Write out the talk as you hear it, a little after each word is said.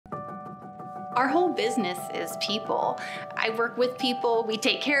Our whole business is people. I work with people, we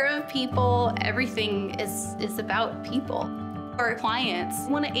take care of people, everything is about people. Our clients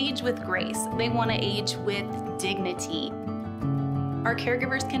want to age with grace. They want to age with dignity. Our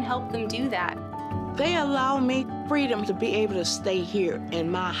caregivers can help them do that. They allow me freedom to be able to stay here in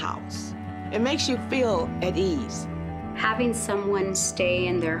my house. It makes you feel at ease. Having someone stay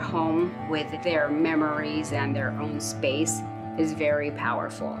in their home with their memories and their own space is very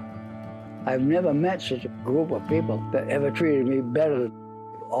powerful. I've never met such a group of people that ever treated me better.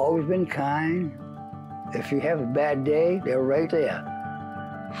 They've always been kind. If you have a bad day, they're right there.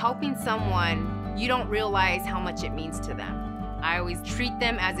 Helping someone, you don't realize how much it means to them. I always treat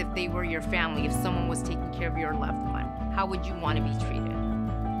them as if they were your family. If someone was taking care of your loved one, how would you want to be treated?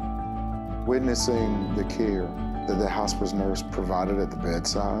 Witnessing the care that the hospice nurse provided at the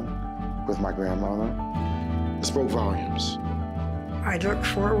bedside with my grandmother, it spoke volumes. I look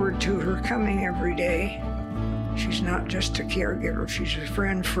forward to her coming every day. She's not just a caregiver, she's a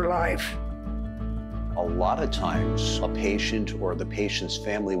friend for life. A lot of times, a patient or the patient's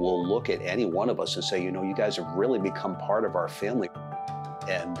family will look at any one of us and say, you know, you guys have really become part of our family.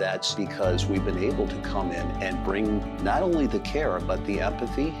 And that's because we've been able to come in and bring not only the care, but the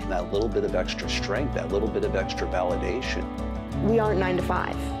empathy, and that little bit of extra strength, that little bit of extra validation. We aren't 9 to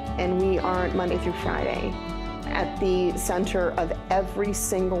 5, and we aren't Monday through Friday. At the center of every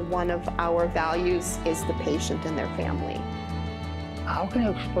single one of our values is the patient and their family. How can you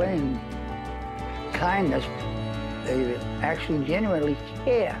explain kindness? They actually genuinely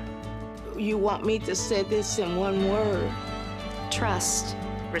care. You want me to say this in one word? Trust,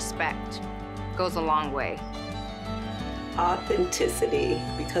 respect, goes a long way. Authenticity,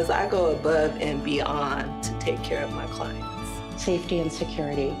 because I go above and beyond to take care of my clients. Safety and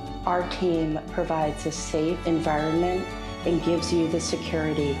security. Our team provides a safe environment and gives you the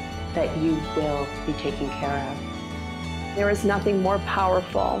security that you will be taken care of. There is nothing more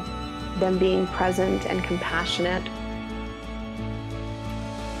powerful than being present and compassionate